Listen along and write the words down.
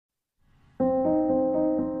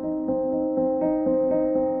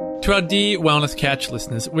To our dear Wellness Couch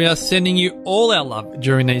listeners, we are sending you all our love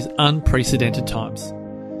during these unprecedented times.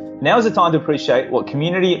 Now is the time to appreciate what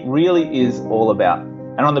community really is all about.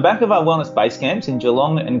 And on the back of our wellness base camps in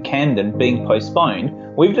Geelong and Camden being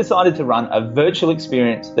postponed, we've decided to run a virtual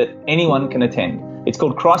experience that anyone can attend. It's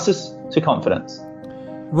called Crisis to Confidence.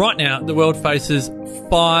 Right now, the world faces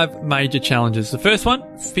 5 major challenges. The first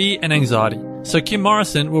one, fear and anxiety. So Kim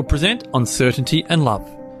Morrison will present Uncertainty and Love.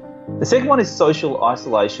 The second one is social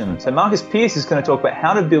isolation. So Marcus Pearce is going to talk about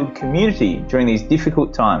how to build community during these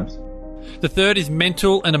difficult times. The third is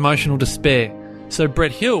mental and emotional despair. So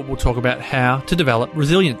Brett Hill will talk about how to develop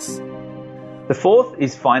resilience. The fourth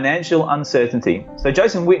is financial uncertainty. So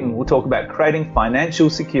Jason Witten will talk about creating financial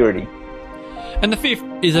security. And the fifth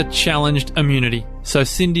is a challenged immunity. So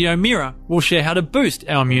Cindy O'Meara will share how to boost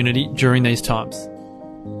our immunity during these times.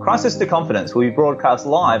 Crisis to Confidence will be broadcast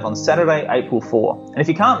live on Saturday, April 4. And if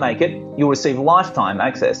you can't make it, you'll receive lifetime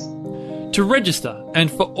access. To register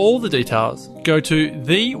and for all the details, go to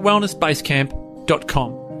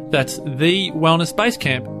thewellnessbasecamp.com. That's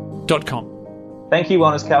thewellnessbasecamp.com. Thank you,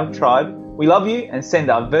 Wellness Couch Tribe. We love you and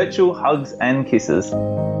send our virtual hugs and kisses.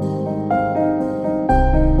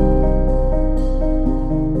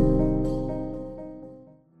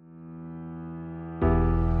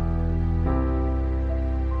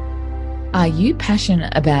 Are you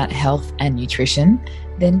passionate about health and nutrition?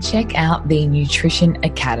 Then check out the Nutrition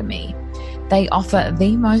Academy. They offer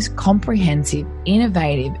the most comprehensive,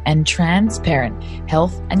 innovative, and transparent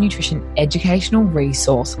health and nutrition educational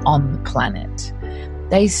resource on the planet.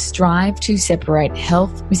 They strive to separate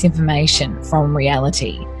health misinformation from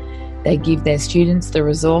reality. They give their students the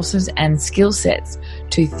resources and skill sets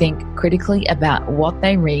to think critically about what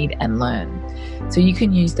they read and learn, so you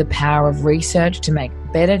can use the power of research to make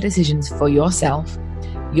better decisions for yourself,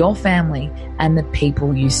 your family, and the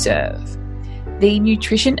people you serve. The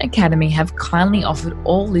Nutrition Academy have kindly offered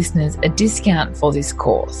all listeners a discount for this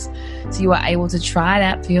course, so you are able to try it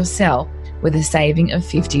out for yourself with a saving of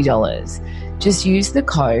 $50. Just use the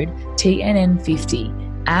code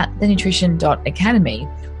TNN50 at thenutrition.academy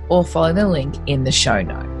or follow the link in the show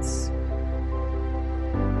notes.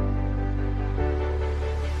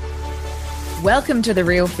 Welcome to The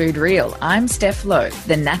Real Food Real. I'm Steph Lowe,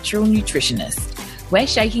 the natural nutritionist. We're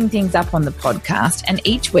shaking things up on the podcast, and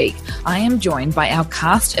each week I am joined by our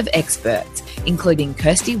cast of experts, including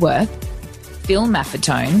Kirsty Worth, Phil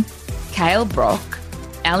Maffetone, Cale Brock,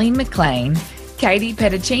 Elly McLean, Katie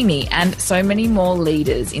Petticini, and so many more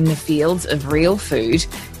leaders in the fields of real food,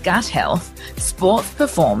 gut health, sports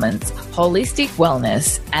performance, holistic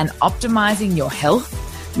wellness, and optimizing your health,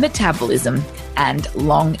 metabolism, and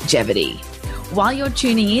longevity. While you're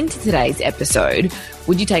tuning in to today's episode,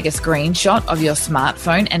 would you take a screenshot of your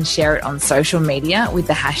smartphone and share it on social media with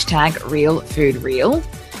the hashtag #RealFoodReal?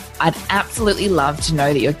 I'd absolutely love to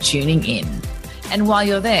know that you're tuning in. And while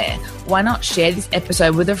you're there, why not share this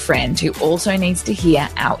episode with a friend who also needs to hear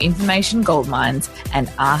our information goldmines and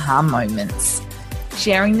aha moments?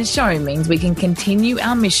 Sharing the show means we can continue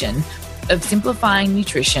our mission of simplifying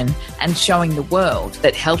nutrition and showing the world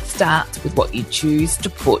that health starts with what you choose to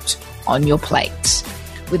put on your plate.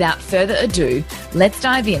 Without further ado, let's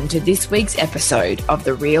dive into this week's episode of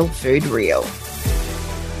The Real Food Real.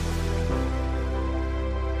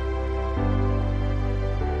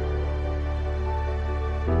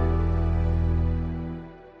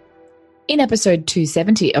 In episode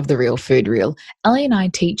 270 of The Real Food Real, Elly and I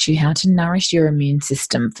teach you how to nourish your immune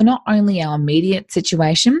system for not only our immediate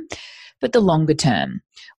situation, but the longer term.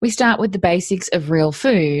 We start with the basics of real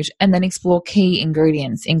food and then explore key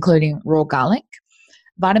ingredients, including raw garlic,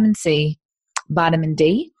 vitamin C, vitamin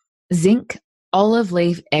D, zinc, olive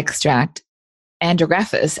leaf extract,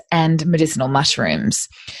 andrographis, and medicinal mushrooms.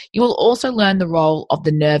 You will also learn the role of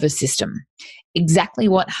the nervous system, exactly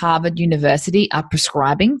what Harvard University are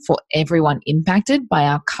prescribing for everyone impacted by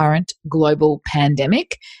our current global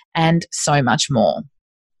pandemic, and so much more.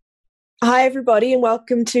 Hi, everybody, and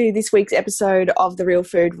welcome to this week's episode of The Real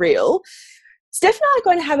Food Real. Steph and I are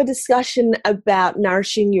going to have a discussion about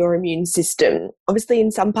nourishing your immune system. Obviously,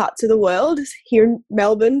 in some parts of the world, here in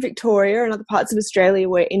Melbourne, Victoria, and other parts of Australia,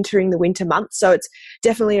 we're entering the winter months, so it's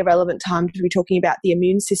definitely a relevant time to be talking about the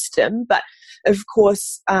immune system. But of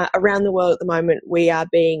course, around the world at the moment, we are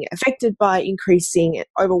being affected by increasing,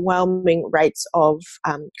 overwhelming rates of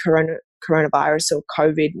coronavirus or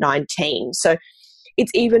COVID-19. So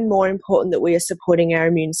it's even more important that we are supporting our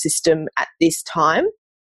immune system at this time.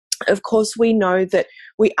 Of course, we know that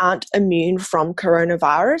we aren't immune from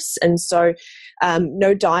coronavirus, and so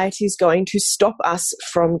no diet is going to stop us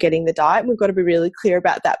from getting the diet. We've got to be really clear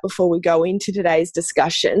about that before we go into today's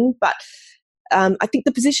discussion. But I think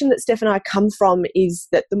the position that Steph and I come from is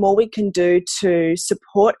that the more we can do to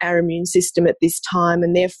support our immune system at this time,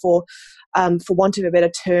 and therefore, for want of a better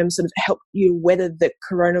term, sort of help you weather the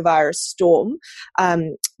coronavirus storm,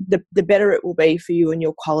 the better it will be for you and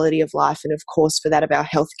your quality of life, and of course for that of our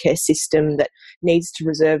healthcare system that needs to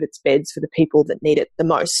reserve its beds for the people that need it the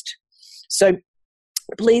most. So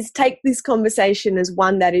please take this conversation as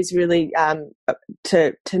one that is really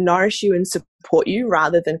to nourish you and support you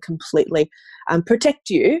rather than completely protect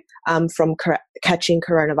you from catching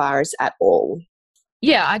coronavirus at all.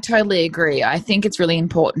 Yeah, I totally agree. I think it's really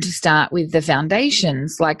important to start with the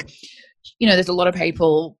foundations. Like, there's a lot of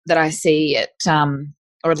people that I see at,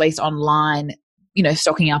 or at least online,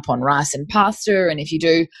 stocking up on rice and pasta. And if you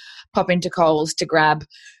do pop into Coles to grab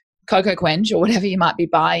Cocoa Quench or whatever you might be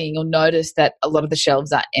buying, you'll notice that a lot of the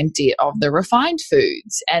shelves are empty of the refined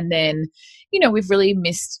foods. And then, we've really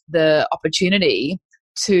missed the opportunity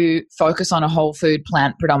to focus on a whole food,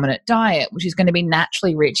 plant predominant diet, which is going to be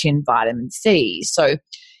naturally rich in vitamin C. So,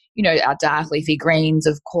 our dark leafy greens,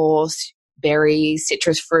 of course, berries,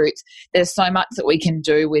 citrus fruits. There's so much that we can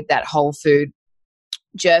do with that whole food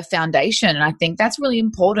GERF foundation. And I think that's really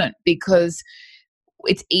important because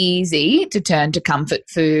it's easy to turn to comfort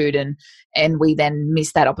food and we then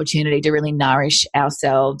miss that opportunity to really nourish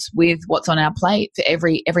ourselves with what's on our plate for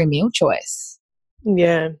every meal choice.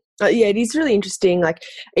 Yeah. Yeah, it is really interesting. Like,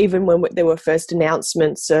 even when there were first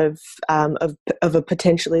announcements of a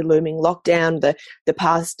potentially looming lockdown, the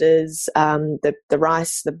pastas, the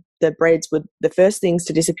rice, the breads were the first things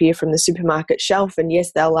to disappear from the supermarket shelf. And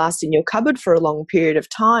yes, they'll last in your cupboard for a long period of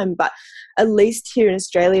time. But at least here in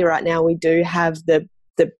Australia right now, we do have the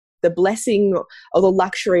blessing or the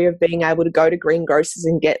luxury of being able to go to greengrocers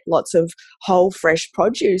and get lots of whole, fresh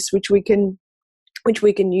produce, which we can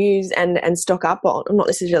use and stock up on, not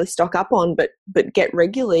necessarily stock up on, but get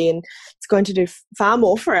regularly. And it's going to do far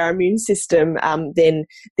more for our immune system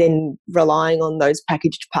than relying on those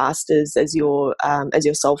packaged pastas as your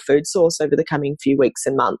sole food source over the coming few weeks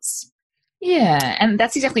and months. Yeah, and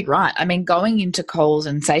that's exactly right. I mean, going into Coles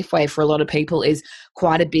and Safeway for a lot of people is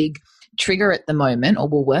quite a big trigger at the moment, or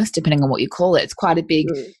Woolworths, depending on what you call it. It's quite a big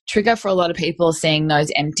trigger for a lot of people, seeing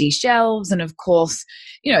those empty shelves. And of course,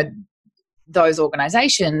 those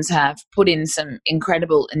organisations have put in some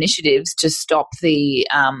incredible initiatives to stop the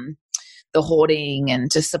hoarding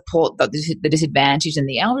and to support the disadvantaged and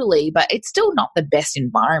the elderly, but it's still not the best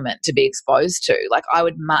environment to be exposed to. Like, I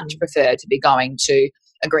would much prefer to be going to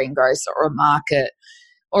a greengrocer or a market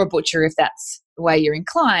or a butcher if that's the way you're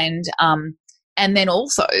inclined, and then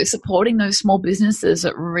also supporting those small businesses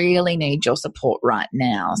that really need your support right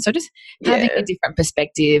now. So just having a different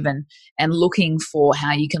perspective and looking for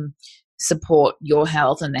how you can support your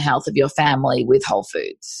health and the health of your family with whole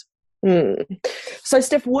foods. So,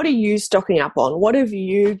 Steph, what are you stocking up on? What have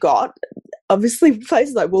you got? Obviously,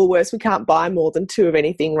 places like Woolworths, we can't buy more than 2 of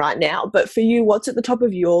anything right now. But for you, what's at the top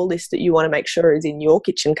of your list that you want to make sure is in your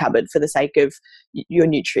kitchen cupboard for the sake of your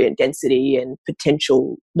nutrient density and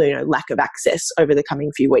potential, lack of access over the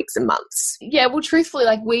coming few weeks and months? Yeah, well, truthfully,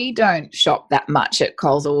 we don't shop that much at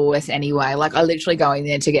Coles or Woolworths anyway. I literally go in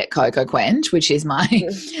there to get Cocoa Quench, which is my,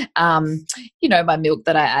 my milk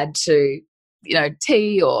that I add to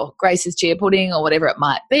tea or Grace's chia pudding or whatever it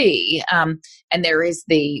might be. And there is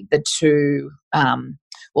the 2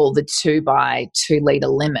 by 2 litre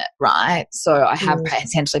limit, right? So I have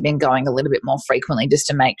potentially been going a little bit more frequently just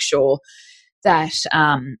to make sure that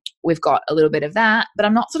we've got a little bit of that, but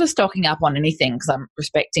I'm not sort of stocking up on anything because I'm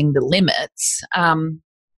respecting the limits.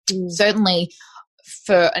 Certainly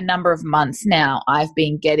for a number of months now, I've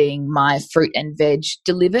been getting my fruit and veg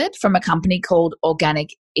delivered from a company called Organic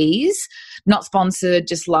Ease. Not sponsored,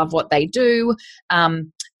 just love what they do.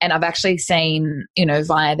 And I've actually seen,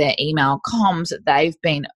 via their email comms that they've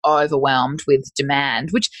been overwhelmed with demand,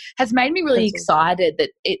 which has made me really excited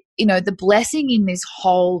that the blessing in this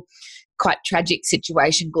whole quite tragic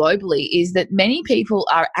situation globally is that many people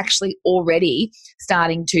are actually already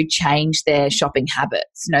starting to change their shopping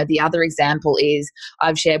habits. The other example is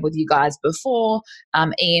I've shared with you guys before,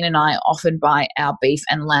 Ian and I often buy our beef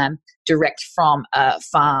and lamb direct from a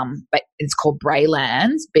farm, but it's called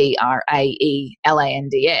Braylands, Braelands,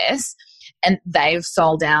 and they've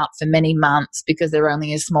sold out for many months because they're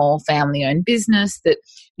only a small family-owned business that,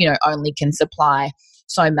 only can supply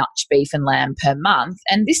so much beef and lamb per month.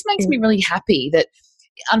 And this makes me really happy that,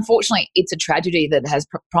 unfortunately, it's a tragedy that has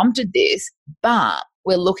prompted this, but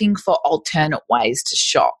we're looking for alternate ways to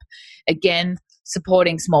shop. Again,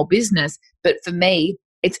 supporting small business, but for me,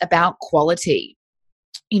 it's about quality.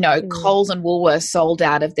 Coles and Woolworths sold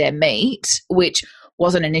out of their meat, which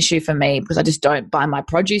wasn't an issue for me because I just don't buy my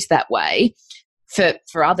produce that way.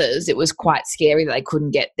 for others, it was quite scary that they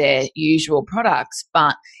couldn't get their usual products,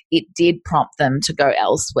 but it did prompt them to go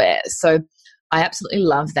elsewhere. So I absolutely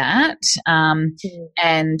love that.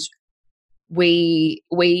 And we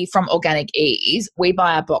from Organic Ease, we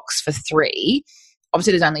buy a box for 3.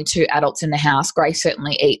 Obviously, there's only 2 adults in the house. Grace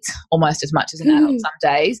certainly eats almost as much as an adult some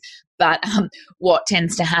days. But what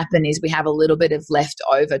tends to happen is we have a little bit of left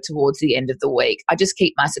over towards the end of the week. I just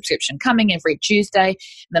keep my subscription coming every Tuesday,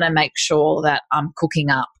 and then I make sure that I'm cooking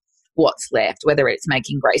up what's left, whether it's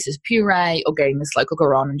making Grace's puree or getting the slow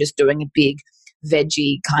cooker on and just doing a big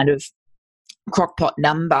veggie kind of crockpot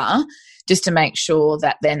number, just to make sure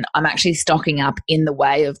that then I'm actually stocking up in the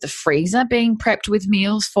way of the freezer being prepped with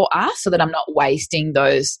meals for us, so that I'm not wasting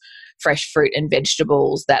those fresh fruit and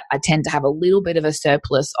vegetables that I tend to have a little bit of a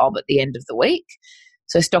surplus of at the end of the week.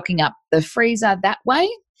 So stocking up the freezer that way.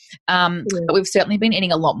 But we've certainly been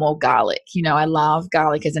eating a lot more garlic. You know, I love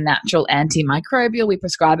garlic as a natural antimicrobial. We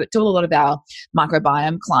prescribe it to a lot of our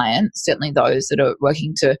microbiome clients, certainly those that are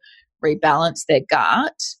working to rebalance their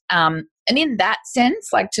gut. And in that sense,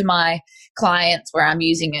 like to my clients where I'm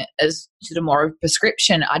using it as sort of more of a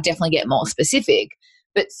prescription, I definitely get more specific.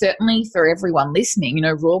 But certainly for everyone listening, you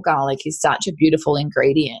know, raw garlic is such a beautiful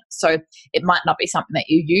ingredient. So it might not be something that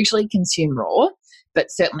you usually consume raw, but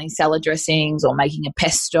certainly salad dressings or making a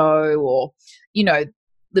pesto or, you know,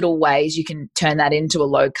 little ways you can turn that into a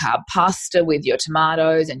low-carb pasta with your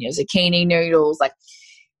tomatoes and your zucchini noodles. Like,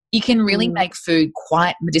 you can really make food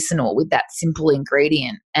quite medicinal with that simple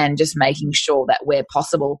ingredient, and just making sure that where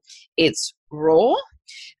possible it's raw,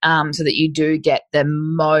 so that you do get the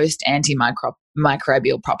most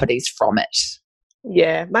antimicrobial properties from it.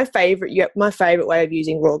 Yeah, my favorite way of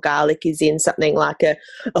using raw garlic is in something like a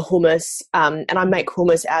hummus, and I make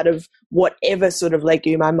hummus out of whatever sort of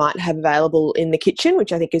legume I might have available in the kitchen,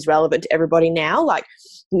 which I think is relevant to everybody now. Like,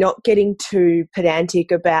 not getting too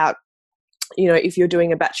pedantic about, you know, if you're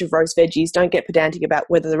doing a batch of roast veggies, don't get pedantic about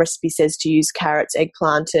whether the recipe says to use carrots,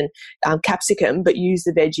 eggplant and capsicum, but use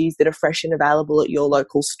the veggies that are fresh and available at your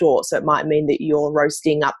local store. So it might mean that you're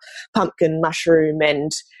roasting up pumpkin, mushroom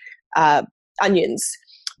and onions.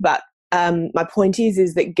 But my point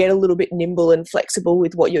is that get a little bit nimble and flexible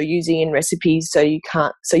with what you're using in recipes, so you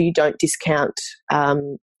don't discount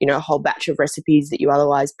a whole batch of recipes that you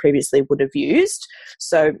otherwise previously would have used.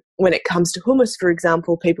 So when it comes to hummus, for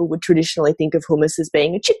example, people would traditionally think of hummus as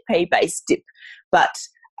being a chickpea-based dip. But,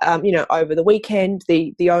 over the weekend,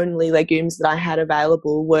 the only legumes that I had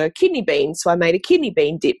available were kidney beans. So I made a kidney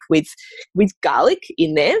bean dip with garlic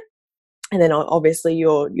in there. And then obviously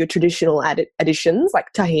your traditional additions like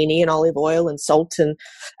tahini and olive oil and salt and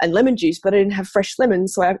lemon juice, but I didn't have fresh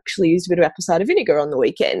lemons, so I actually used a bit of apple cider vinegar on the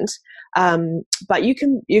weekend. But you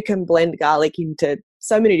can blend garlic into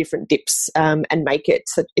so many different dips and make it.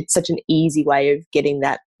 So it's such an easy way of getting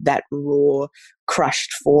that raw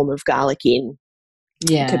crushed form of garlic in.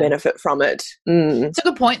 Yeah, to benefit from it. It's a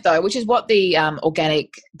good point, though, which is what the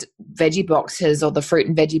organic veggie boxes or the fruit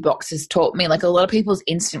and veggie boxes taught me. Like, a lot of people's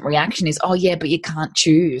instant reaction is, oh, yeah, but you can't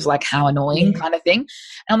choose, like, how annoying kind of thing.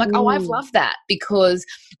 And I'm like, oh, I've loved that, because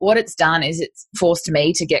what it's done is it's forced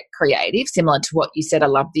me to get creative, similar to what you said. I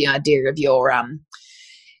love the idea of your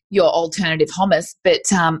alternative hummus, but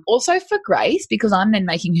also for Grace, because I'm then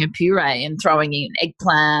making her puree and throwing in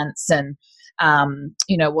eggplants and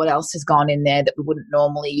what else has gone in there that we wouldn't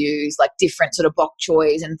normally use, like different sort of bok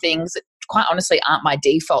choys and things that quite honestly aren't my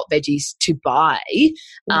default veggies to buy.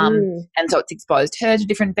 And so it's exposed her to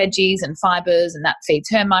different veggies and fibers, and that feeds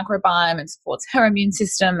her microbiome and supports her immune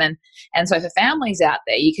system. And so for families out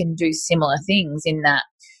there, you can do similar things in that,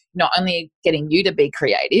 not only getting you to be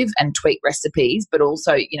creative and tweak recipes, but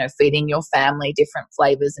also, feeding your family different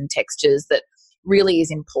flavors and textures that really is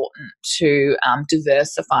important to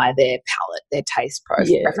diversify their palate, their taste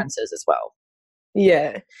preferences as well.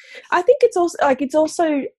 Yeah. I think it's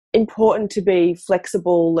also important to be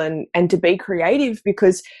flexible and to be creative,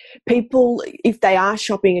 because people, if they are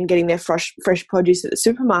shopping and getting their fresh produce at the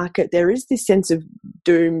supermarket, there is this sense of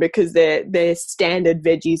doom because their standard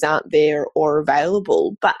veggies aren't there or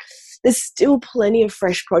available. But there's still plenty of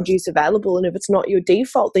fresh produce available, and if it's not your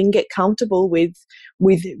default, then get comfortable with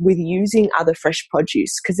using other fresh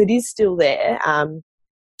produce, because it is still there.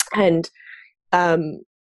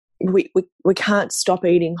 We can't stop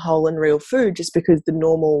eating whole and real food just because the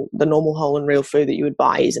normal whole and real food that you would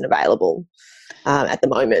buy isn't available at the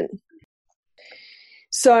moment.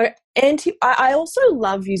 So I also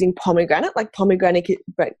love using pomegranate. Like pomegranate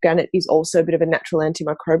is also a bit of a natural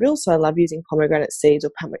antimicrobial, so I love using pomegranate seeds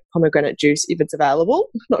or pomegranate juice if it's available.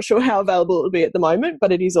 Not sure how available it will be at the moment,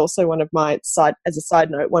 but it is also one of my as a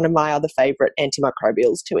side note, one of my other favourite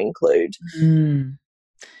antimicrobials to include. Mm.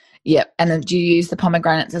 Yep. And then do you use the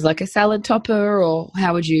pomegranates as like a salad topper, or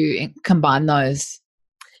how would you combine those?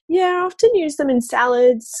 Yeah, I often use them in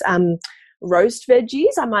salads. Roast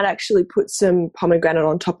veggies, I might actually put some pomegranate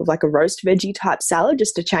on top of like a roast veggie type salad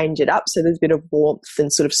just to change it up, so there's a bit of warmth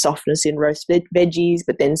and sort of softness in roast veggies,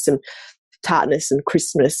 but then some tartness and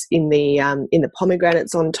crispness in the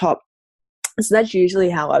pomegranates on top. So that's usually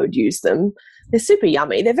how I would use them. They're super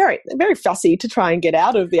yummy. They're very fussy to try and get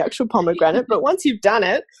out of the actual pomegranate, but once you've done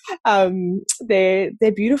it,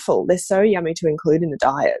 they're beautiful. They're so yummy to include in the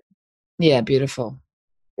diet. Yeah, beautiful.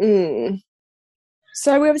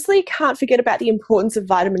 So we obviously can't forget about the importance of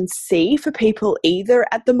vitamin C for people either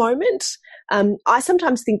at the moment. I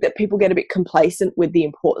sometimes think that people get a bit complacent with the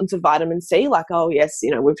importance of vitamin C, like, oh, yes,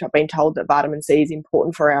 we've been told that vitamin C is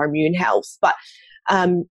important for our immune health. But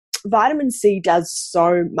vitamin C does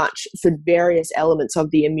so much for various elements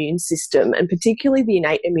of the immune system, and particularly the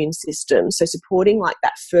innate immune system. So supporting like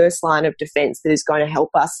that first line of defense that is going to help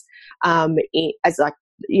us as like,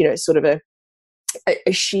 sort of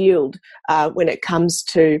a shield when it comes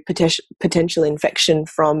to potential infection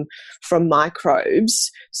from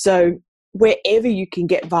microbes. So wherever you can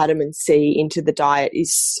get vitamin C into the diet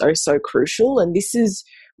is so crucial. And this is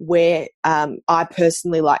where I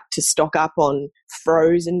personally like to stock up on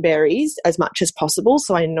frozen berries as much as possible.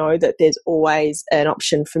 So I know that there's always an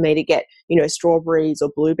option for me to get, strawberries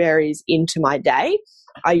or blueberries into my day.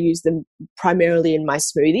 I use them primarily in my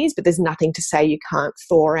smoothies, but there's nothing to say you can't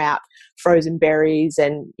thaw out frozen berries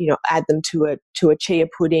and, add them to a chia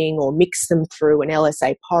pudding or mix them through an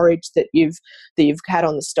LSA porridge that you've had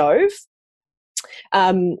on the stove.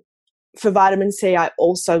 For vitamin C, I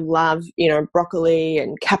also love, broccoli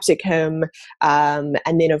and capsicum, and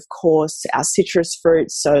then, of course, our citrus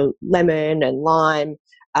fruits, so lemon and lime,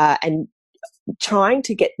 and trying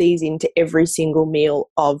to get these into every single meal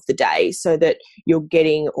of the day so that you're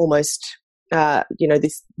getting almost,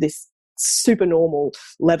 this super normal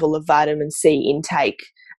level of vitamin C intake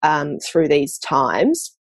through these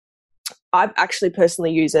times. I actually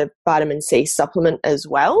personally use a vitamin C supplement as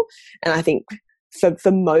well, and I think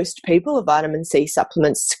for most people, a vitamin C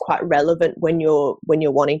supplement's quite relevant when you're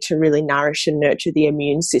wanting to really nourish and nurture the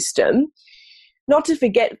immune system. Not to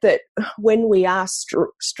forget that when we are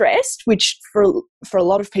stressed, which for a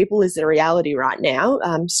lot of people is the reality right now,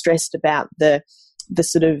 stressed about the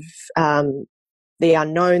sort of the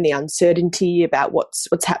unknown, the uncertainty about what's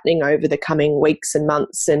happening over the coming weeks and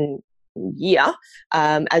months and year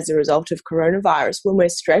as a result of coronavirus. When we're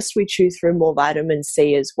stressed, we chew through more vitamin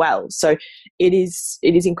C as well. So it is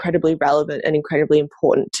incredibly relevant and incredibly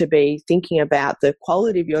important to be thinking about the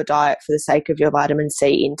quality of your diet for the sake of your vitamin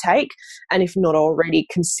C intake, and if not already,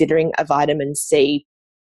 considering a vitamin C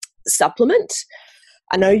supplement.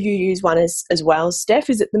 I know you use one as well, Steph.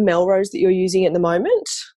 Is it the Melrose that you're using at the moment?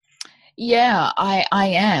 Yeah, I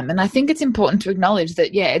am. And I think it's important to acknowledge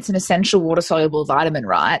that, it's an essential water-soluble vitamin,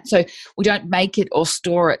 right? So we don't make it or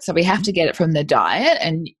store it, so we have to get it from the diet.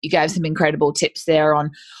 And you gave some incredible tips there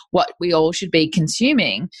on what we all should be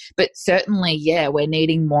consuming. But certainly, we're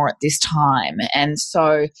needing more at this time. And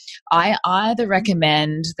so I either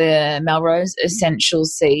recommend the Melrose Essential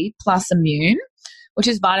C Plus Immune, which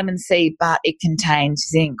is vitamin C, but it contains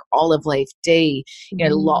zinc, olive leaf, D,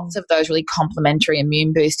 lots of those really complementary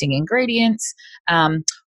immune boosting ingredients.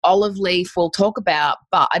 Olive leaf we'll talk about,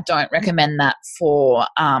 but I don't recommend that for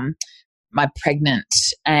my pregnant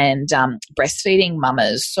and breastfeeding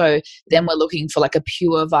mamas. So then we're looking for like a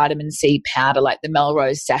pure vitamin C powder, like the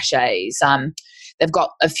Melrose sachets. They've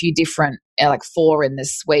got a few different, like 4 in the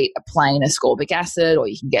suite, a plain ascorbic acid, or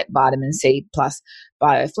you can get vitamin C plus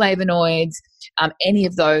bioflavonoids. Any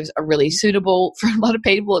of those are really suitable for a lot of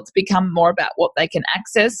people. It's become more about what they can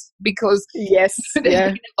access because there's been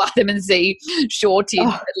a vitamin C shortage,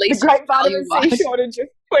 at least the great vitamin C shortage of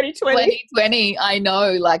 2020. 2020, I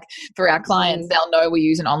know, like for our clients, they'll know we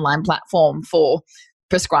use an online platform for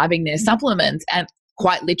prescribing their supplements, and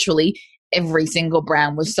quite literally every single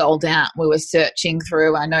brand was sold out. We were searching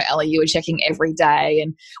through. I know, Elly, you were checking every day,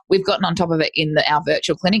 and we've gotten on top of it in our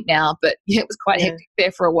virtual clinic now, but it was quite hectic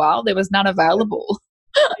there for a while. There was none available.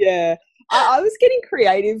 Yeah. I was getting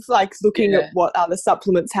creative, like looking at what other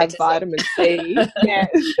supplements have vitamin C.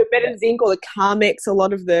 The Better Zinc or the Carmex, a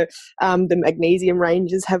lot of the magnesium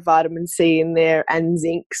ranges have vitamin C in there and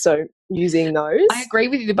zinc. So using those. I agree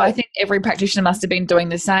with you, but I think every practitioner must have been doing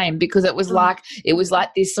the same, because it was like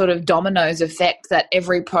this sort of dominoes effect that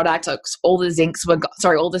every product, like all the zincs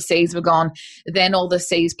were all the C's were gone, then all the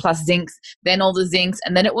C's plus zincs, then all the zincs,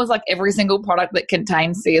 and then it was like every single product that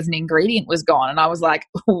contained C as an ingredient was gone, and I was like,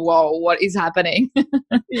 whoa, what is happening?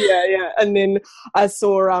 Yeah. And then I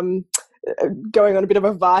saw going on a bit of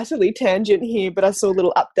a Vitally tangent here, but I saw a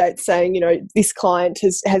little update saying, you know, this client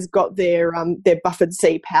has got their buffered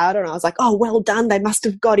C powder, and I was like, oh, well done. They must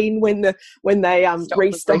have got in when they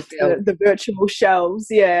restocked the virtual shelves.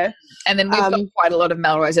 Yeah. And then we've got quite a lot of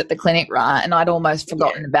Melrose at the clinic, right? And I'd almost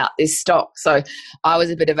forgotten about this stock. So I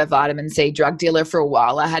was a bit of a vitamin C drug dealer for a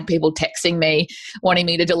while. I had people texting me wanting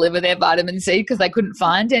me to deliver their vitamin C because they couldn't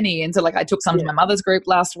find any. And so like I took some to my mother's group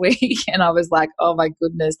last week, and I was like, oh my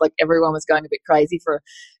goodness, like everyone was going a bit crazy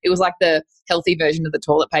it was like the healthy version of the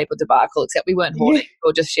toilet paper debacle, except we weren't hoarding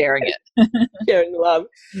or just sharing it. Sharing love.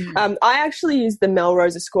 I actually use the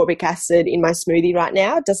Melrose ascorbic acid in my smoothie right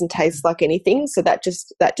now. It doesn't taste like anything, so that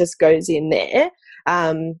just goes in there.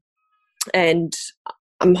 And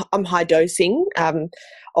I'm high dosing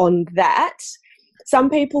on that.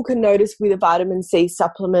 Some people can notice with a vitamin C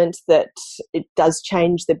supplement that it does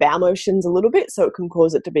change the bowel motions a little bit, so it can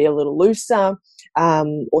cause it to be a little looser,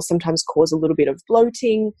 or sometimes cause a little bit of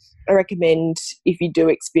bloating. I recommend, if you do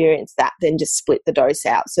experience that, then just split the dose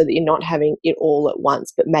out so that you're not having it all at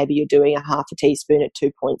once, but maybe you're doing a half a teaspoon at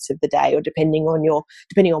 2 points of the day, or depending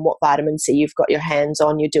on what vitamin C you've got your hands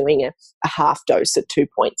on, you're doing a half dose at 2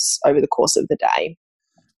 points over the course of the day.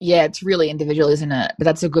 Yeah, it's really individual, isn't it? But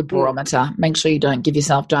that's a good barometer. Make sure you don't give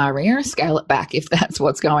yourself diarrhea. Scale it back if that's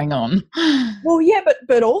what's going on. Well, yeah,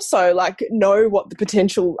 but also like know what the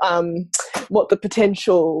potential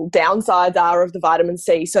downsides are of the vitamin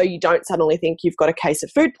C, so you don't suddenly think you've got a case of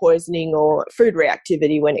food poisoning or food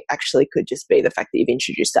reactivity when it actually could just be the fact that you've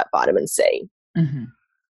introduced that vitamin C. Mm-hmm.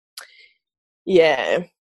 Yeah.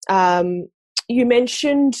 You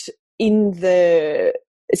mentioned in the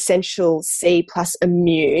essential C plus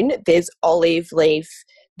immune, there's olive leaf,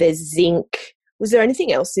 there's zinc. Was there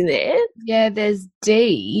anything else in there? Yeah, there's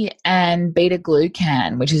D and beta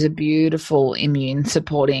glucan, which is a beautiful immune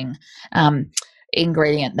supporting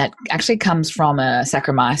ingredient that actually comes from a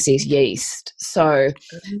Saccharomyces yeast. So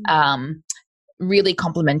really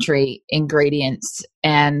complementary ingredients,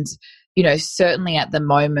 and you know, certainly at the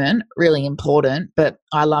moment really important, but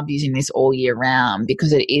I love using this all year round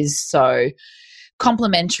because it is so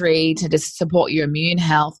complementary to just support your immune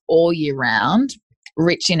health all year round,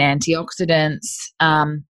 rich in antioxidants.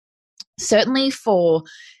 Certainly for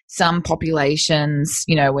some populations,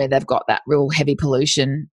 you know, where they've got that real heavy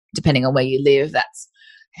pollution, depending on where you live, that's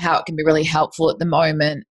how it can be really helpful at the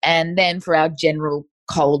moment. And then for our general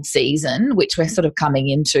cold season, which we're sort of coming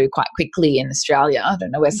into quite quickly in Australia, I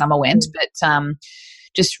don't know where summer went, but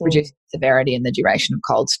just reduce severity and the duration of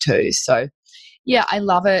colds too. So yeah, I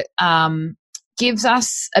love it. Gives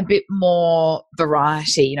us a bit more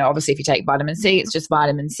variety. You know, obviously if you take vitamin C, it's just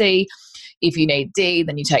vitamin C. If you need D,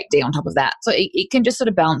 then you take D on top of that. So it can just sort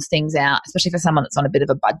of balance things out, especially for someone that's on a bit of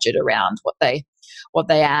a budget around what they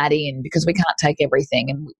add in, because we can't take everything,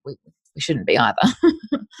 and we shouldn't be either.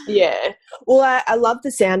 Yeah. Well, I love the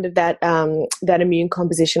sound of that immune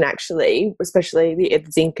composition actually, especially the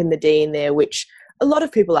zinc and the D in there, which a lot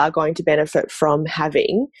of people are going to benefit from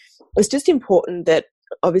having. It's just important that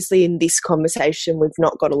obviously in this conversation we've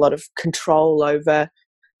not got a lot of control over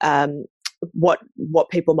what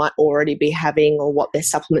people might already be having or what their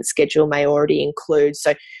supplement schedule may already include.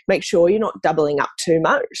 So make sure you're not doubling up too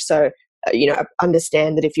much. So,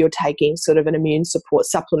 understand that if you're taking sort of an immune support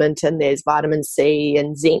supplement and there's vitamin C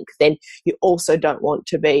and zinc, then you also don't want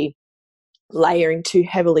to be layering too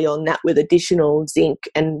heavily on that with additional zinc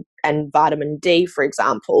and vitamin D, for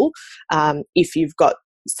example, if you've got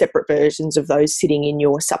separate versions of those sitting in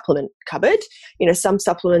your supplement cupboard. You know, some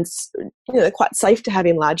supplements, they're quite safe to have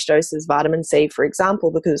in large doses, vitamin C, for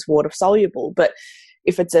example, because it's water soluble. But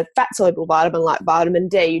if it's a fat soluble vitamin like vitamin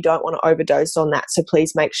D, you don't want to overdose on that. So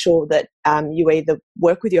please make sure that you either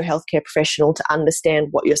work with your healthcare professional to understand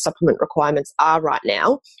what your supplement requirements are right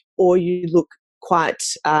now, or you look quite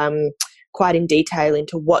in detail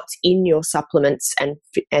into what's in your supplements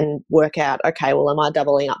and work out, okay, well, am I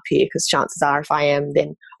doubling up here? Because chances are if I am,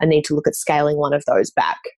 then I need to look at scaling one of those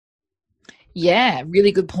back. Yeah,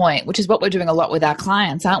 really good point, which is what we're doing a lot with our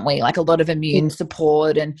clients, aren't we? Like a lot of immune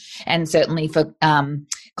support and certainly for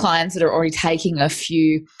clients that are already taking a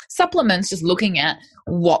few supplements, just looking at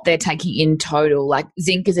what they're taking in total. Like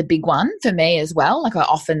zinc is a big one for me as well. Like I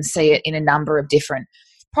often see it in a number of different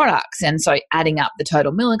products. And so adding up the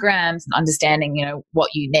total milligrams and understanding,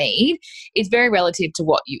 what you need is very relative to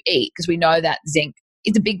what you eat, because we know that zinc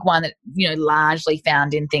is a big one that, largely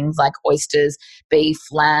found in things like oysters, beef,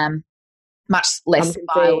 lamb, much less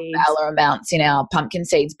bioavailable amounts in our pumpkin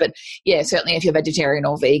seeds. But yeah, certainly if you're vegetarian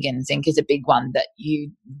or vegan, zinc is a big one that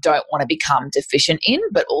you don't want to become deficient in,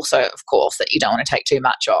 but also, of course, that you don't want to take too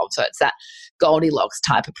much of. So it's that Goldilocks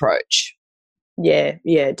type approach. Yeah,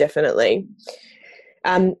 definitely.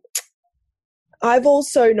 I've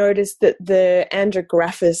also noticed that the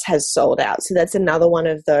andrographis has sold out. So that's another one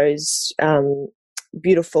of those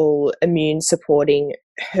beautiful immune supporting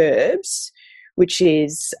herbs, which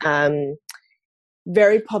is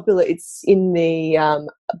very popular. It's in the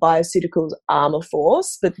bioceuticals armour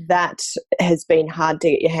force, but that has been hard to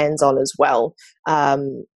get your hands on as well,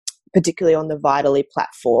 particularly on the Vitally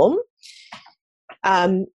platform.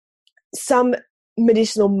 Some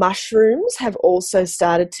medicinal mushrooms have also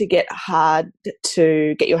started to get hard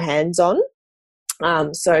to get your hands on.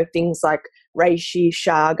 So things like reishi,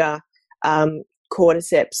 chaga,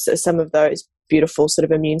 cordyceps are some of those beautiful sort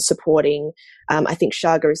of immune supporting. I think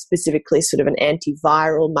chaga is specifically sort of an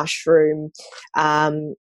antiviral mushroom.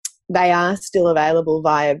 They are still available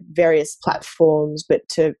via various platforms, but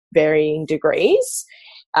to varying degrees.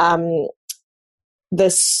 The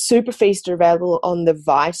Super Feast are available on the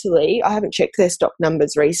Vitally. I haven't checked their stock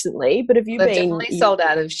numbers recently, but have you They've been... definitely sold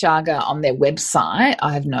out of chaga on their website,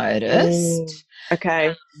 I've noticed.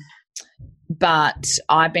 Okay. But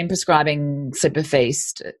I've been prescribing Super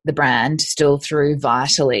Feast, the brand, still through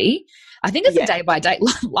Vitally. I think it's a day by day,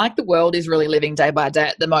 like the world is really living day by day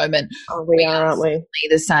at the moment. Oh, we are, aren't we?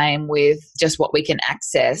 The same with just what we can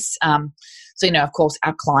access. So, of course,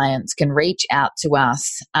 our clients can reach out to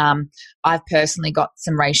us. I've personally got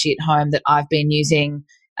some reishi at home that I've been using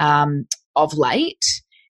of late.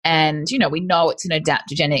 And, we know it's an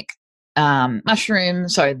adaptogenic mushroom,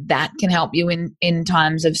 so that can help you in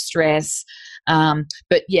times of stress.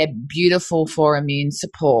 But, yeah, beautiful for immune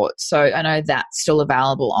support. So I know that's still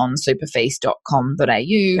available on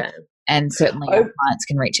superfeast.com.au, and certainly our clients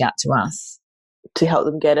can reach out to us to help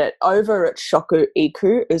them get it. Over at Shoku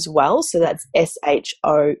Iku as well, so that's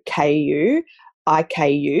SHOKUIKU,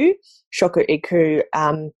 Shoku Iku.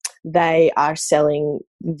 They are selling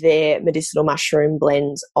their medicinal mushroom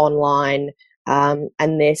blends online,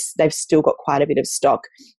 and they've still got quite a bit of stock.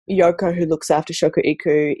 Yoko, who looks after Shoku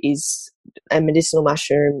Iku, is a medicinal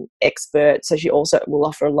mushroom expert, so she also will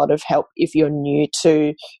offer a lot of help if you're new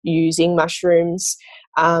to using mushrooms.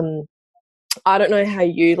 I don't know how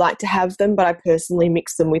you like to have them, but I personally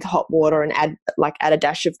mix them with hot water and add a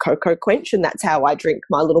dash of cocoa quench, and that's how I drink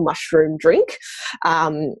my little mushroom drink.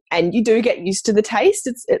 And you do get used to the taste.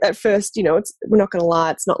 It's at first, we're not going to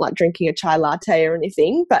lie, it's not like drinking a chai latte or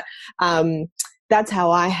anything, but that's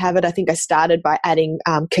how I have it. I think I started by adding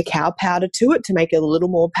cacao powder to it to make it a little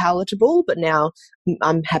more palatable, but now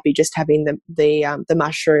I'm happy just having the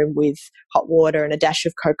mushroom with hot water and a dash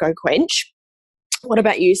of cocoa quench. What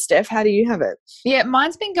about you, Steph? How do you have it? Yeah,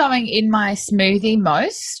 mine's been going in my smoothie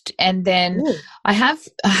most, and then I have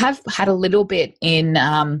had a little bit in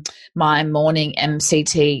my morning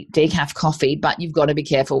MCT decaf coffee, but you've got to be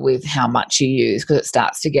careful with how much you use, because it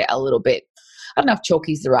starts to get a little bit, I don't know if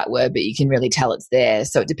chalky is the right word, but you can really tell it's there.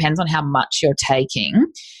 So it depends on how much you're taking,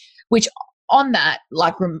 which on that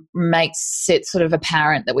makes it sort of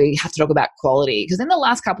apparent that we have to talk about quality, because in the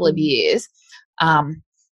last couple of years,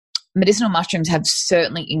 medicinal mushrooms have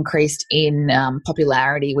certainly increased in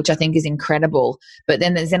popularity, which I think is incredible. But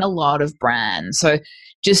then there's a lot of brands. So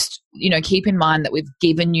just, keep in mind that we've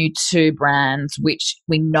given you 2 brands which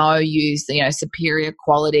we know use the, superior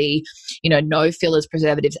quality, no fillers,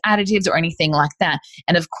 preservatives, additives, or anything like that.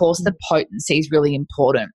 And of course, the potency is really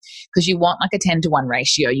important, because you want like a 10-to-1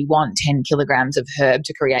 ratio. You want 10 kilograms of herb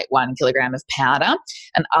to create 1 kilogram of powder.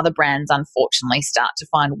 And other brands, unfortunately, start to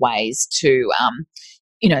find ways to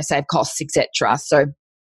save costs, etc. So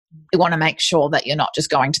you want to make sure that you're not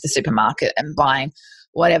just going to the supermarket and buying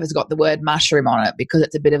whatever's got the word mushroom on it, because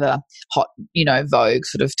it's a bit of a hot, vogue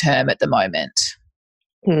sort of term at the moment.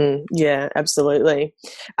 Yeah, absolutely.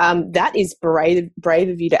 That is brave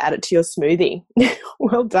of you to add it to your smoothie.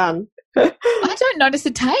 Well done. I don't notice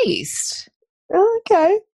the taste.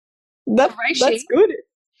 Okay. That's good.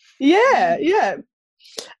 Yeah.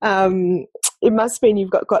 It must mean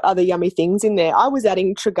you've got other yummy things in there. I was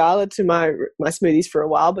adding Trigala to my smoothies for a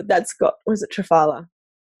while, but that's got, was it Trafala,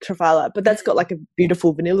 but that's got like a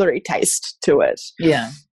beautiful vanilla-y taste to it.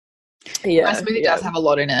 Yeah. My smoothie does have a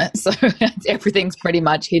lot in it, so everything's pretty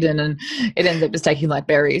much hidden, and it ends up just tasting like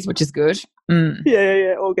berries, which is good.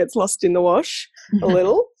 Yeah, all gets lost in the wash a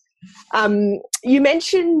little. You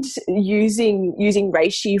mentioned using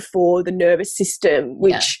reishi for the nervous system,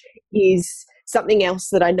 which is something else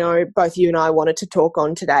that I know both you and I wanted to talk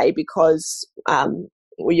on today because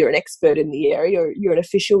well, you're an expert in the area, you're an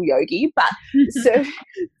official yogi, but so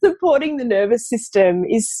supporting the nervous system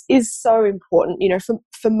is so important. You know,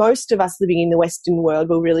 for most of us living in the Western world,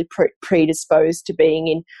 we're really predisposed to being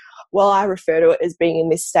in, well, I refer to it as being in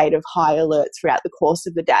this state of high alert throughout the course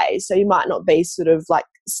of the day. So you might not be sort of like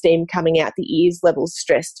steam coming out the ears level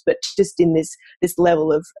stressed, but just in this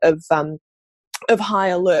level of high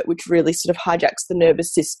alert, which really sort of hijacks the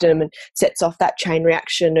nervous system and sets off that chain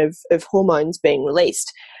reaction of hormones being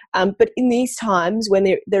released. But in these times when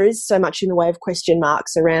there is so much in the way of question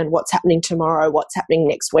marks around what's happening tomorrow, what's happening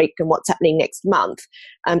next week, and what's happening next month,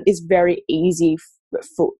 it's very easy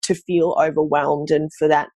to feel overwhelmed and for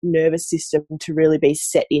that nervous system to really be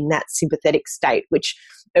set in that sympathetic state, which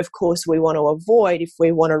of course we want to avoid if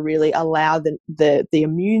we want to really allow the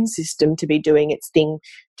immune system to be doing its thing,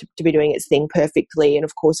 to be doing its thing perfectly. And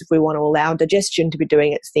of course, if we want to allow digestion to be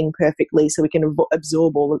doing its thing perfectly so we can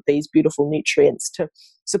absorb all of these beautiful nutrients to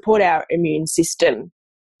support our immune system.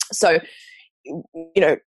 So, you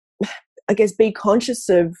know, I guess be conscious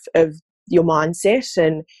of your mindset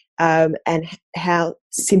and how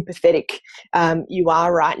sympathetic you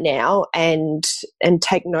are right now, and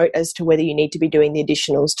take note as to whether you need to be doing the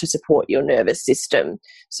additionals to support your nervous system.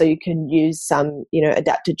 So you can use some, you know,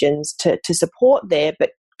 adaptogens to support there,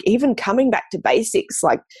 but even coming back to basics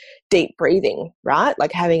like deep breathing, right?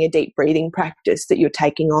 Like having a deep breathing practice that you're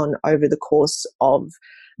taking on over the course of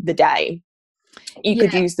the day. You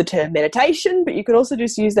could use the term meditation, but you could also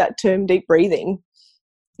just use that term deep breathing.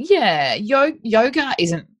 Yeah, yoga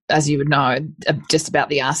isn't, as you would know, just about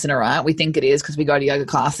the asana, right? We think it is because we go to yoga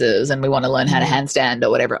classes and we want to learn how to handstand or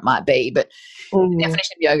whatever it might be. But the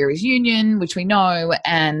definition of yoga is union, which we know,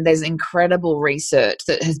 and there's incredible research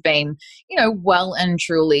that has been, you know, well and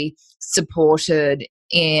truly supported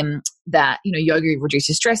in that, you know, yoga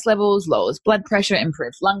reduces stress levels, lowers blood pressure,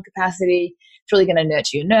 improves lung capacity. It's really going to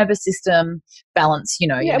nurture your nervous system, balance, you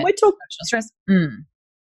know, your and we're talking stress.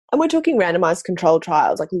 And we're talking randomized controlled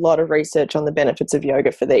trials, like a lot of research on the benefits of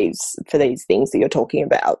yoga for these things that you're talking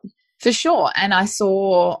about. For sure. And I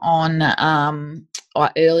saw on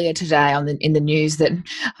earlier today in the news that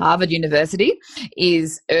Harvard University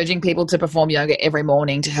is urging people to perform yoga every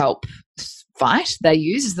morning to help fight, they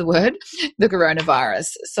use the word, the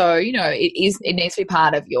coronavirus. So, you know, it needs to be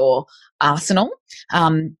part of your arsenal,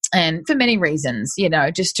 and for many reasons, you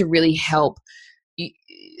know, just to really help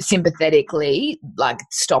sympathetically, like,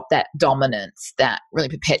 stop that dominance that really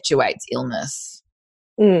perpetuates illness.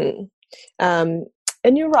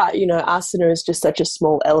 And you're right, you know, asana is just such a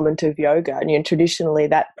small element of yoga. And, you know, traditionally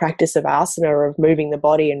that practice of asana, of moving the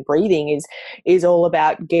body and breathing, is all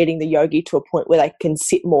about getting the yogi to a point where they can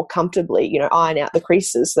sit more comfortably, you know, iron out the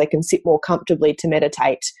creases so they can sit more comfortably to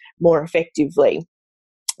meditate more effectively.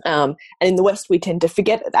 And in the West, we tend to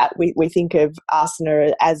forget that. We think of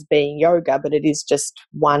asana as being yoga, but it is just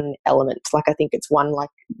one element. Like, I think it's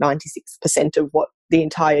 96% of what the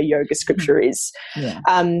entire yoga scripture is.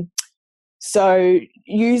 So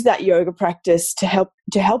use that yoga practice to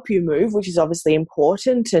help you move, which is obviously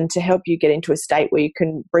important, and to help you get into a state where you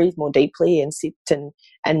can breathe more deeply and sit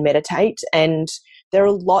and meditate. And there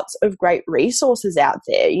are lots of great resources out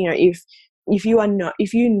there. You know, if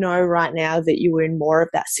you know right now that you are in more of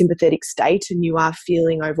that sympathetic state and you are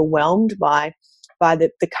feeling overwhelmed by the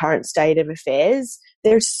current state of affairs,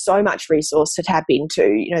 there's so much resource to tap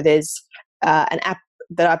into. You know, there's an app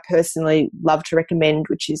that I personally love to recommend,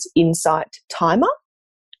 which is Insight Timer.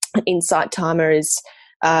 Insight Timer is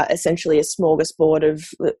essentially a smorgasbord of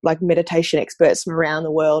like meditation experts from around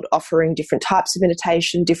the world offering different types of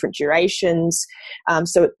meditation, different durations.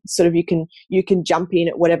 So it sort of you can jump in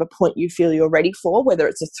at whatever point you feel you're ready for, whether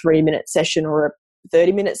it's a 3-minute session or a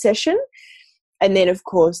 30-minute session. And then, of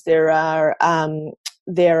course, there are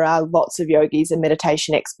lots of yogis and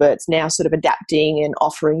meditation experts now sort of adapting and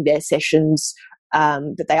offering their sessions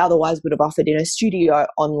that they otherwise would have offered in a studio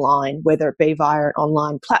online, whether it be via an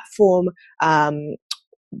online platform,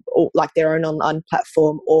 or like their own online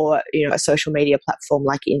platform, or, you know, a social media platform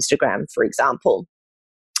like Instagram, for example.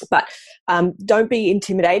 But don't be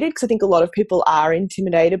intimidated, because I think a lot of people are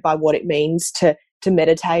intimidated by what it means to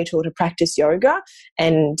meditate or to practice yoga.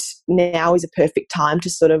 And now is a perfect time to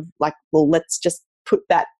sort of like, well, let's just put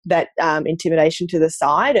that intimidation to the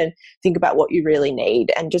side and think about what you really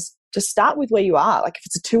need, and just start with where you are. Like, if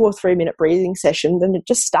it's a 2 or 3 minute breathing session, then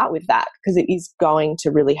just start with that, because it is going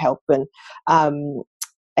to really help.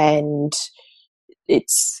 And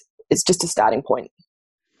it's just a starting point.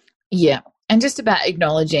 Yeah. And just about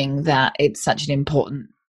acknowledging that it's such an important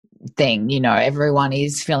thing. You know, everyone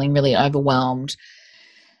is feeling really overwhelmed.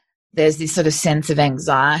 There's this sort of sense of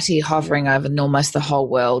anxiety hovering over almost the whole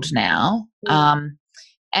world now.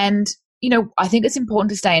 And, you know, I think it's important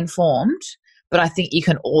to stay informed, but I think you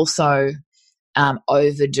can also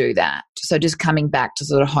overdo that. So just coming back to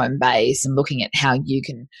sort of home base and looking at how you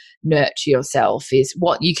can nurture yourself is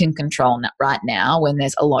what you can control right now when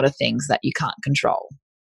there's a lot of things that you can't control.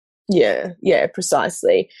 Yeah,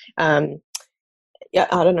 precisely. Yeah,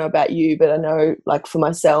 I don't know about you, but I know, like, for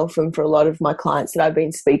myself and for a lot of my clients that I've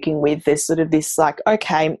been speaking with, there's sort of this, like,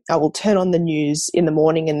 okay, I will turn on the news in the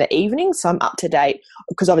morning and the evening, so I'm up to date,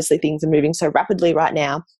 because obviously things are moving so rapidly right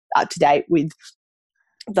now, up to date with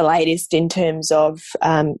the latest in terms of,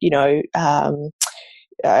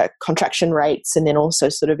 contraction rates, and then also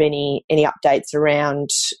sort of any updates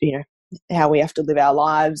around, you know, how we have to live our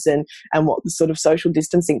lives and what the sort of social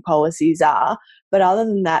distancing policies are. But other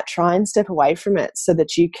than that, try and step away from it so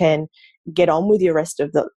that you can get on with the rest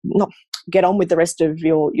of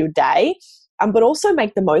your day, but also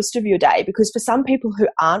make the most of your day, because for some people who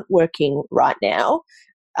aren't working right now,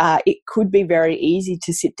 it could be very easy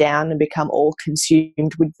to sit down and become all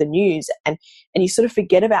consumed with the news, and you sort of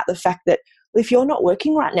forget about the fact that if you're not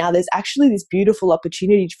working right now, there's actually this beautiful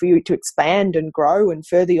opportunity for you to expand and grow and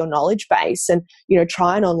further your knowledge base, and, you know,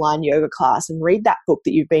 try an online yoga class and read that book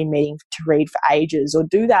that you've been meaning to read for ages, or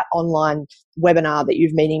do that online webinar that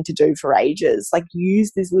you've meaning to do for ages. Like,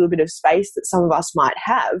 use this little bit of space that some of us might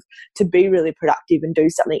have to be really productive and do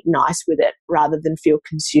something nice with it, rather than feel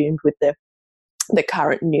consumed with the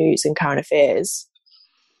current news and current affairs.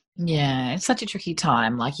 Yeah, it's such a tricky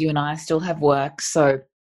time. Like, you and I still have work, so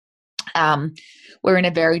we're in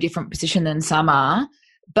a very different position than some are,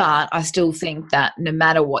 but I still think that no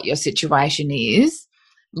matter what your situation is,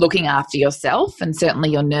 looking after yourself and certainly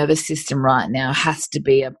your nervous system right now has to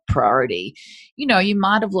be a priority. You know, you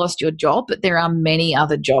might have lost your job, but there are many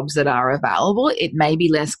other jobs that are available. It may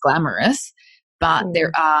be less glamorous, but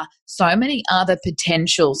there are so many other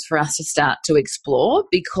potentials for us to start to explore,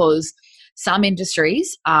 because some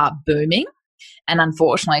industries are booming, and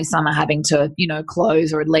unfortunately some are having to, you know,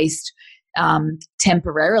 close, or at least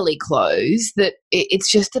temporarily close. That it's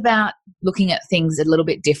just about looking at things a little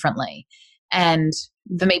bit differently. And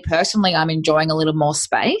for me personally, I'm enjoying a little more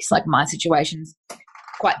space. Like, my situation's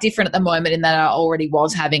quite different at the moment in that I already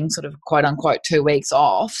was having sort of quote unquote 2 weeks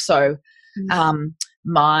off. So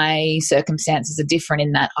my circumstances are different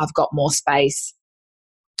in that I've got more space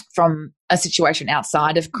from a situation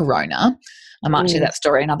outside of Corona. I might share that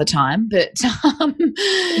story another time, but,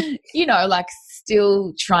 you know, like,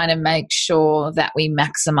 still trying to make sure that we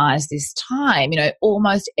maximize this time. You know,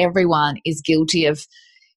 almost everyone is guilty of,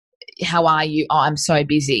 how are you? Oh, I'm so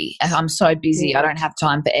busy. I don't have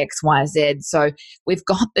time for X, Y, Z. So we've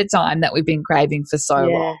got the time that we've been craving for so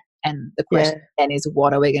long. And the question then is,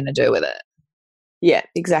 what are we going to do with it? Yeah,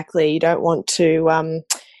 exactly. You don't want to,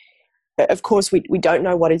 of course, we don't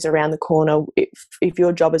know what is around the corner. If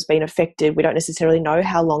your job has been affected, we don't necessarily know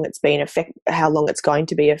how long it's going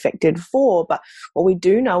to be affected for. But what we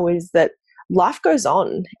do know is that life goes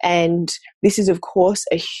on, and this is, of course,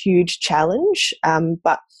 a huge challenge.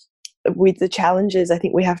 But with the challenges, I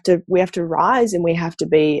think we have to rise, and we have to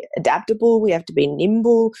be adaptable. We have to be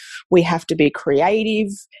nimble. We have to be creative.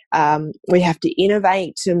 We have to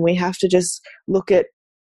innovate, and we have to just look at,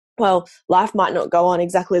 well, life might not go on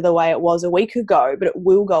exactly the way it was a week ago, but it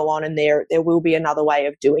will go on, and there will be another way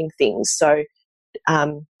of doing things. So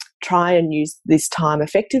try and use this time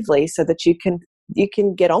effectively so that you can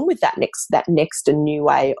get on with that next and new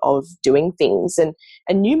way of doing things.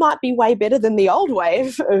 And you might be way better than the old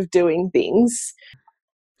way of doing things.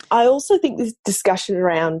 I also think this discussion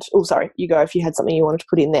around, oh, sorry, you go if you had something you wanted to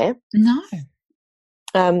put in there. No.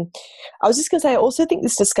 I was just going to say, I also think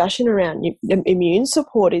this discussion around immune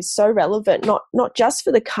support is so relevant, not just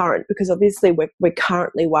for the current, because obviously we're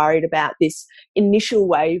currently worried about this initial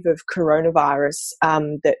wave of coronavirus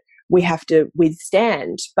that we have to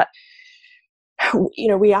withstand. But, you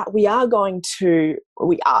know, we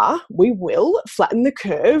will flatten the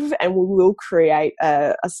curve, and we will create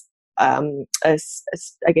a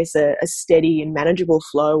steady and manageable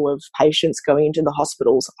flow of patients going into the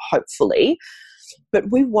hospitals, hopefully.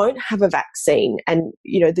 But we won't have a vaccine, and,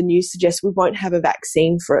 you know, the news suggests we won't have a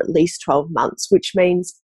vaccine for at least 12 months, which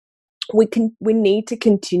means we need to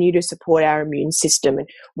continue to support our immune system, and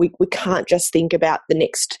we can't just think about the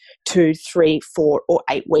next 2, 3, 4 or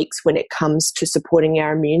 8 weeks when it comes to supporting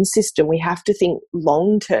our immune system. We have to think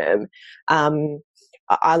long term.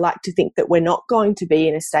 I like to think that we're not going to be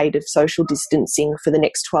in a state of social distancing for the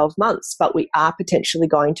next 12 months, but we are potentially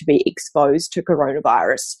going to be exposed to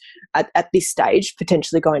coronavirus at this stage,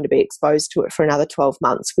 potentially going to be exposed to it for another 12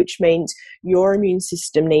 months, which means your immune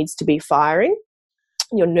system needs to be firing.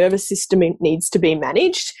 Your nervous system needs to be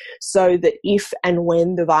managed so that if and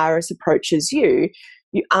when the virus approaches you,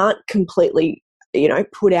 you aren't completely,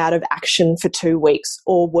 put out of action for 2 weeks,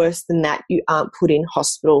 or worse than that, you aren't put in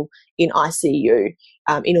hospital in ICU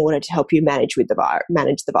in order to help you manage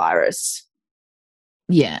the virus.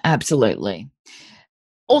 Yeah, absolutely.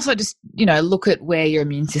 Also, just, look at where your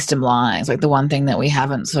immune system lies. Like, the one thing that we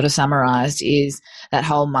haven't sort of summarized is that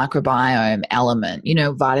whole microbiome element.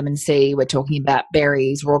 Vitamin C, we're talking about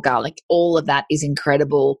berries, raw garlic, all of that is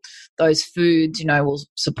incredible. Those foods, will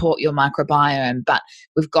support your microbiome, but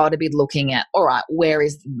we've got to be looking at, all right, where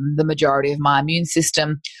is the majority of my immune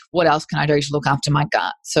system? What else can I do to look after my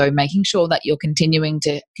gut? So making sure that you're continuing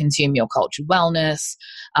to consume your cultured wellness,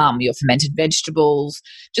 your fermented vegetables,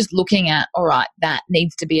 just looking at, all right, that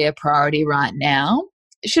needs to be a priority right now.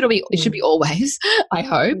 It should be always, I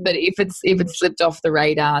hope. But if it's slipped off the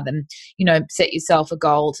radar, then set yourself a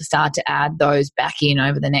goal to start to add those back in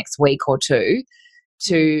over the next week or two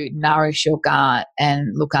to nourish your gut and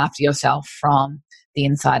look after yourself from the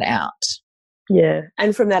inside out. Yeah.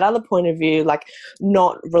 And from that other point of view, like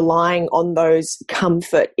not relying on those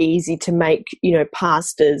comfort, easy to make,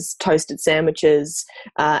 pastas, toasted sandwiches,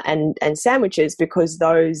 and sandwiches, because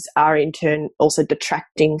those are in turn also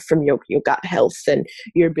detracting from your gut health and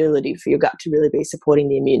your ability for your gut to really be supporting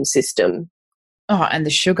the immune system. Oh, and the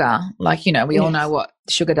sugar, we all know what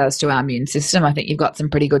sugar does to our immune system. I think you've got some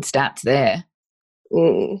pretty good stats there.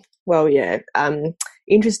 Well, yeah.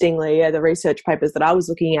 Interestingly, the research papers that I was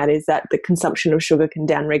looking at is that the consumption of sugar can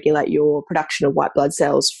downregulate your production of white blood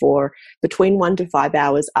cells for between 1 to 5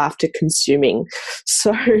 hours after consuming.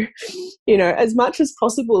 So, as much as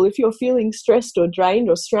possible, if you're feeling stressed or drained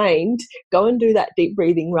or strained, go and do that deep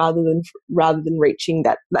breathing rather than reaching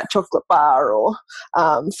that chocolate bar or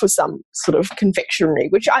for some sort of confectionery,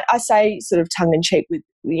 which I say sort of tongue in cheek with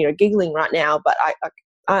giggling right now, but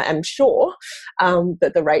I am sure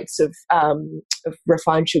that the rates of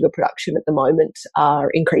refined sugar production at the moment are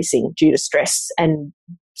increasing due to stress and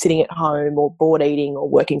sitting at home or bored eating or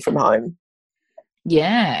working from home.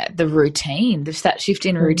 Yeah, the routine. There's that shift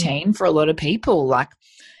in routine for a lot of people. Like,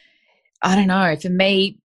 I don't know. For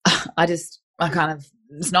me, it's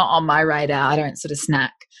not on my radar. I don't sort of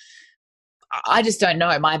snack. I just don't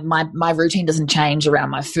know. My routine doesn't change around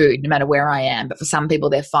my food no matter where I am. But for some people,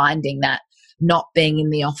 they're finding that not being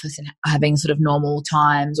in the office and having sort of normal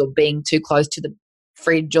times or being too close to the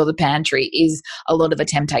fridge or the pantry is a lot of a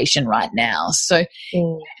temptation right now. So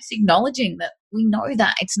just acknowledging that we know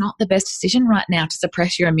that it's not the best decision right now to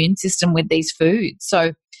suppress your immune system with these foods.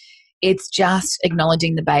 So it's just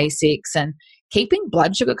acknowledging the basics and keeping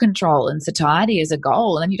blood sugar control and satiety as a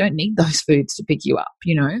goal. And then you don't need those foods to pick you up,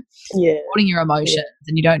 supporting your emotions,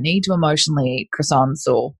 and you don't need to emotionally eat croissants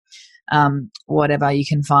or whatever you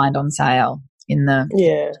can find on sale in the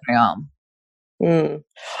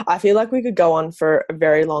I feel like we could go on for a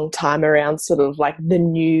very long time around sort of like the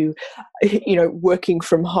new, working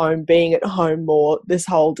from home, being at home more, this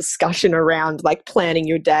whole discussion around like planning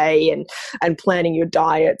your day and planning your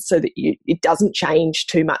diet so that it doesn't change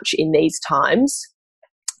too much in these times.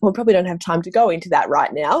 We probably don't have time to go into that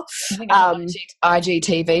right now. I think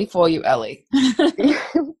IGTV for you, Elly.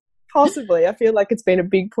 Possibly. I feel like it's been a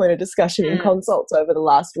big point of discussion in consults over the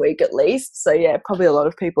last week at least. So, yeah, probably a lot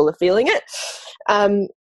of people are feeling it.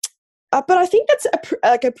 But I think that's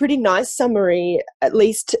a pretty nice summary, at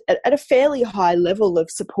least at a fairly high level, of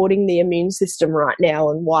supporting the immune system right now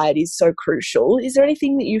and why it is so crucial. Is there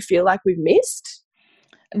anything that you feel like we've missed?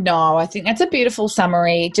 No, I think that's a beautiful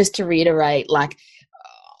summary. Just to reiterate,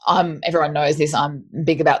 everyone knows this, I'm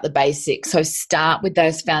big about the basics. So start with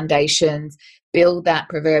those foundations, build that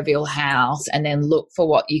proverbial house, and then look for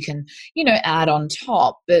what you can, add on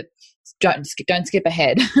top. But don't skip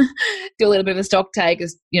ahead. Do a little bit of a stock take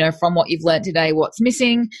as, from what you've learned today, what's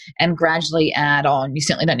missing, and gradually add on. You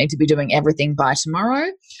certainly don't need to be doing everything by tomorrow,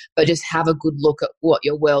 but just have a good look at what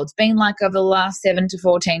your world's been like over the last 7 to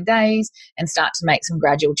 14 days and start to make some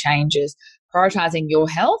gradual changes, prioritizing your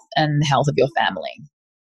health and the health of your family.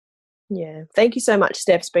 Yeah. Thank you so much,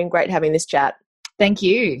 Steph. It's been great having this chat. Thank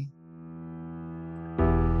you.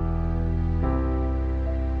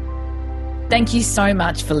 Thank you so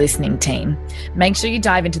much for listening, team. Make sure you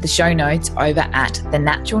dive into the show notes over at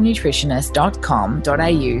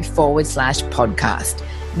thenaturalnutritionist.com.au/podcast.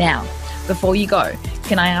 Now, before you go,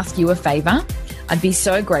 can I ask you a favour? I'd be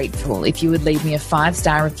so grateful if you would leave me a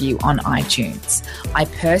 5-star review on iTunes. I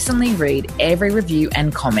personally read every review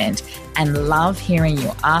and comment and love hearing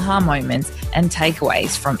your aha moments and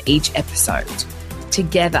takeaways from each episode.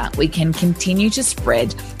 Together, we can continue to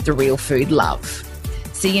spread the real food love.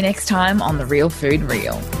 See you next time on The Real Food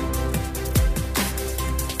Real.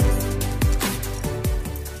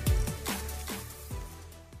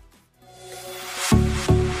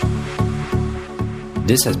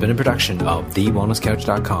 This has been a production of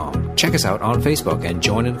TheWellnessCouch.com. Check us out on Facebook and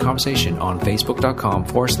join in the conversation on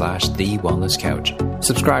Facebook.com/The Wellness Couch.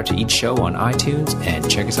 Subscribe to each show on iTunes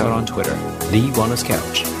and check us out on Twitter. The Wellness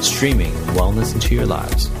Couch, streaming wellness into your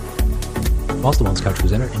lives. Whilst the Wellness Couch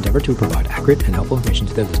presenter endeavor to provide accurate and helpful information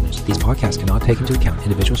to their listeners, these podcasts cannot take into account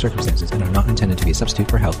individual circumstances and are not intended to be a substitute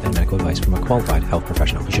for health and medical advice from a qualified health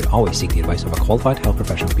professional. You should always seek the advice of a qualified health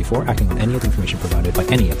professional before acting on any of the information provided by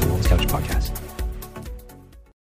any of the Wellness Couch podcasts.